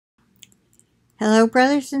Hello,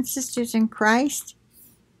 brothers and sisters in Christ.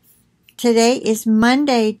 Today is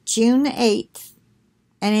Monday, June 8th,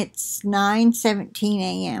 and it's 9:17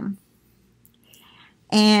 a.m.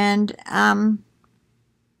 And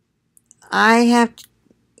I have,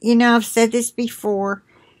 I've said this before.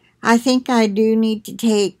 I think I do need to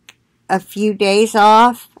take a few days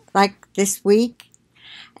off, like this week.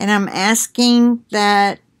 And I'm asking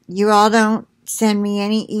that you all don't send me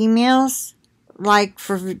any emails, like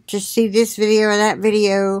to see this video or that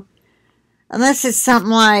video, unless it's something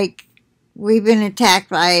like we've been attacked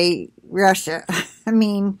by Russia. I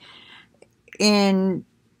mean, in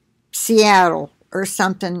Seattle or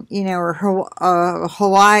something, or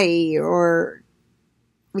Hawaii, or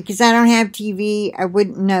because I don't have TV, I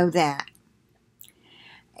wouldn't know that.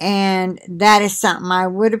 And that is something I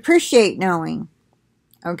would appreciate knowing.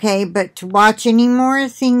 Okay, but to watch any more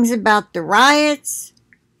things about the riots,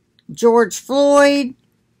 George Floyd,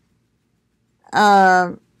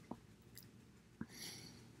 I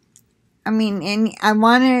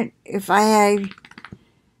want to, if I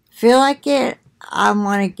feel like it, I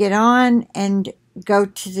want to get on and go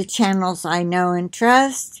to the channels I know and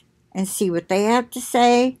trust and see what they have to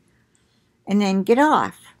say and then get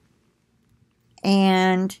off.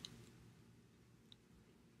 And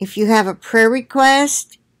if you have a prayer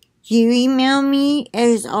request, you email me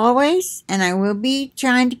as always, and I will be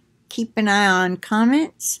trying to keep an eye on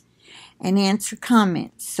comments and answer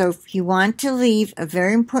comments. So if you want to leave a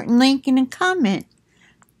very important link in a comment,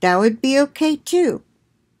 that would be okay too.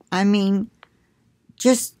 I mean,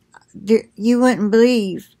 you wouldn't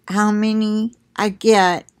believe how many I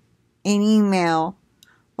get in email.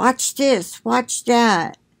 Watch this, watch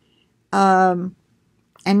that. And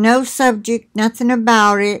no subject, nothing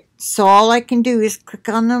about it. So all I can do is click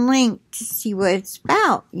on the link to see what it's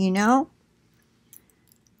about,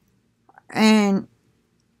 And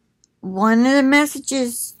one of the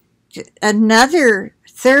messages, another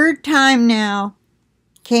third time now,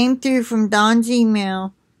 came through from Don's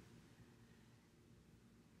email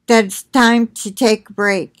that it's time to take a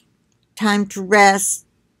break, time to rest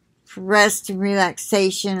and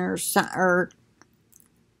relaxation, or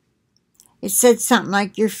it said something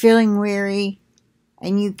like you're feeling weary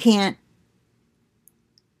and you can't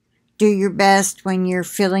do your best when you're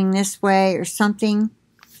feeling this way or something.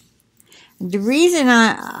 The reason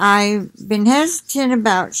I've been hesitant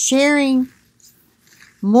about sharing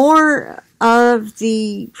more of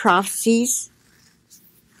the prophecies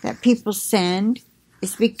that people send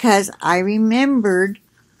is because I remembered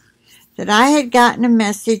that I had gotten a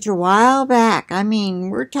message a while back. I mean,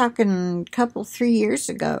 we're talking a couple, 3 years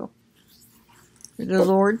ago. The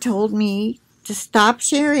Lord told me to stop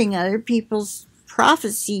sharing other people's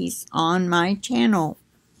prophecies on my channel.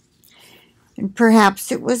 And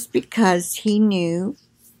perhaps it was because He knew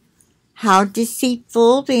how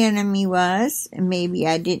deceitful the enemy was, and maybe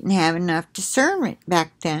I didn't have enough discernment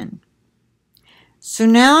back then. So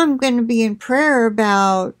now I'm going to be in prayer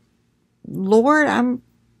about, Lord, I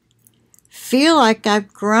feel like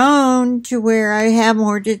I've grown to where I have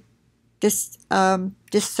more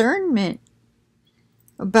discernment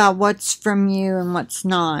about what's from you and what's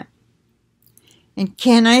not. And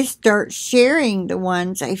can I start sharing the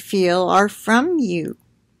ones I feel are from you?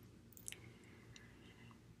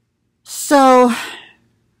 So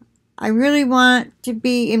I really want to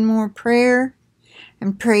be in more prayer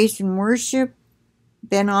and praise and worship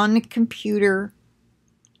than on the computer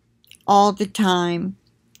all the time,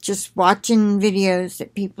 just watching videos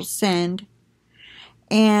that people send.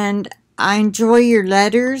 And I enjoy your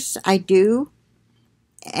letters, I do.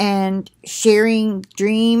 And sharing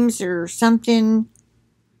dreams or something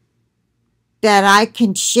that I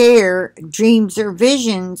can share, dreams or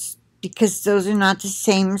visions, because those are not the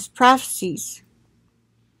same as prophecies.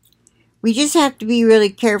 We just have to be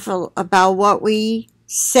really careful about what we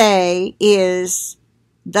say is,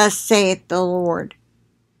 thus saith the Lord.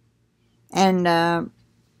 And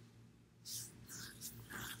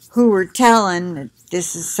who we're telling that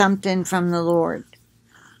this is something from the Lord.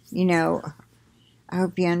 I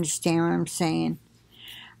hope you understand what I'm saying.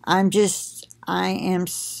 I am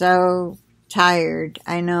so tired.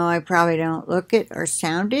 I know I probably don't look it or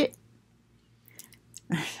sound it.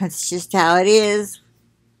 That's just how it is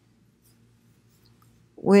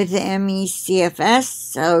with the MECFS.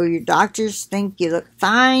 So your doctors think you look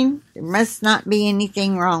fine. There must not be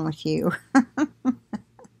anything wrong with you.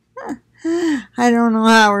 I don't know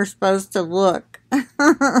how we're supposed to look.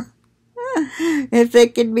 If they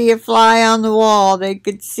could be a fly on the wall, they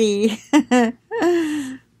could see.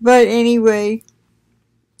 But anyway,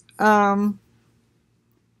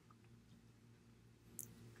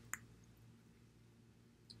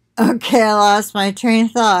 Okay, I lost my train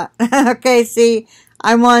of thought. Okay, see,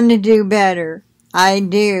 I want to do better. I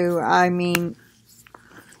do. I mean,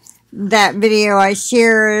 that video I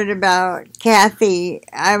shared about Kathy,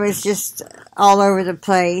 I was just all over the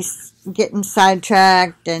place, getting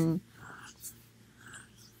sidetracked, and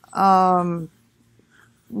when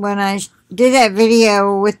I did that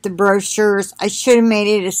video with the brochures, I should have made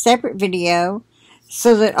it a separate video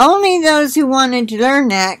so that only those who wanted to learn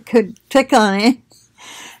that could click on it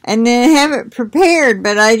and then have it prepared.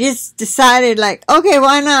 But I just decided, like, okay,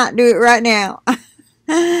 why not do it right now?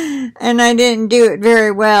 And I didn't do it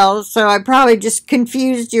very well, so I probably just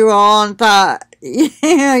confused you all and thought,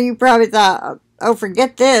 you probably thought, oh,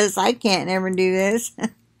 forget this, I can't ever do this.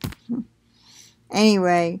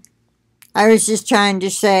 Anyway, I was just trying to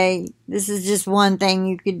say, this is just one thing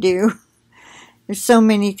you could do. There's so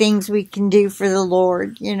many things we can do for the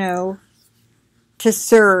Lord, you know, to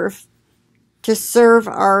serve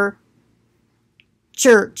our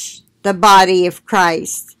church, the body of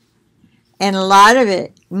Christ. And a lot of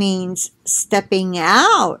it means stepping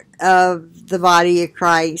out of the body of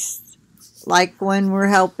Christ. Like when we're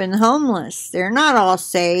helping the homeless. They're not all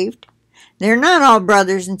saved. They're not all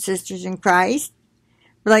brothers and sisters in Christ.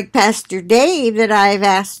 Like Pastor Dave that I've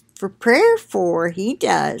asked for prayer for, he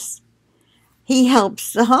does. He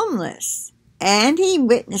helps the homeless. And he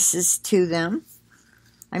witnesses to them.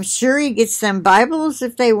 I'm sure he gets them Bibles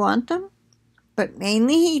if they want them. But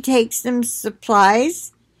mainly he takes them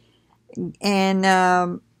supplies. And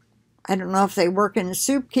I don't know if they work in the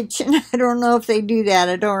soup kitchen. I don't know if they do that.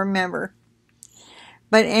 I don't remember.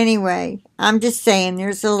 But anyway, I'm just saying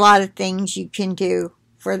there's a lot of things you can do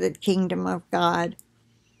for the kingdom of God.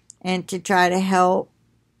 And to try to help,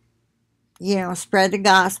 you know, spread the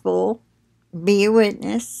gospel. Be a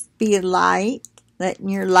witness. Be a light. Letting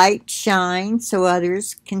your light shine so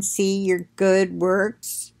others can see your good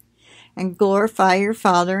works. And glorify your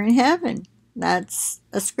Father in heaven. That's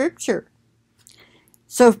a scripture.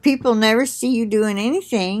 So if people never see you doing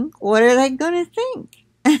anything, what are they going to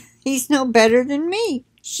think? He's no better than me.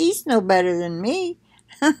 She's no better than me.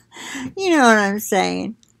 You know what I'm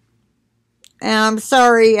saying. And I'm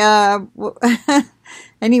sorry.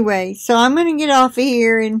 Anyway, so I'm going to get off of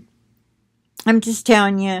here, and I'm just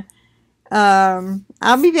telling you,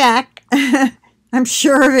 I'll be back. I'm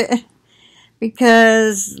sure of it.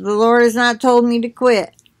 Because the Lord has not told me to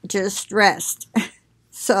quit. Just rest.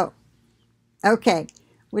 So, okay.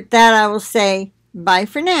 With that, I will say bye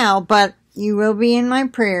for now. But you will be in my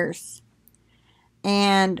prayers.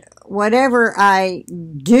 And whatever I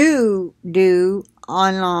do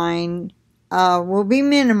online will be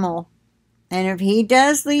minimal. And if he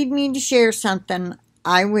does lead me to share something,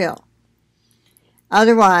 I will.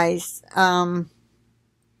 Otherwise, I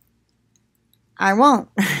won't.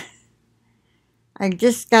 I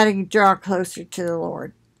just got to draw closer to the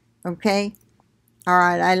Lord. Okay? All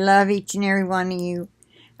right. I love each and every one of you.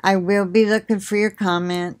 I will be looking for your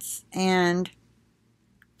comments and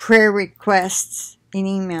prayer requests in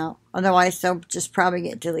email. Otherwise, they'll just probably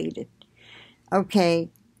get deleted.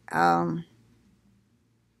 Okay.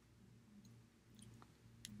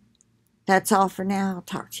 That's all for now. I'll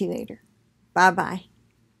talk to you later. Bye-bye.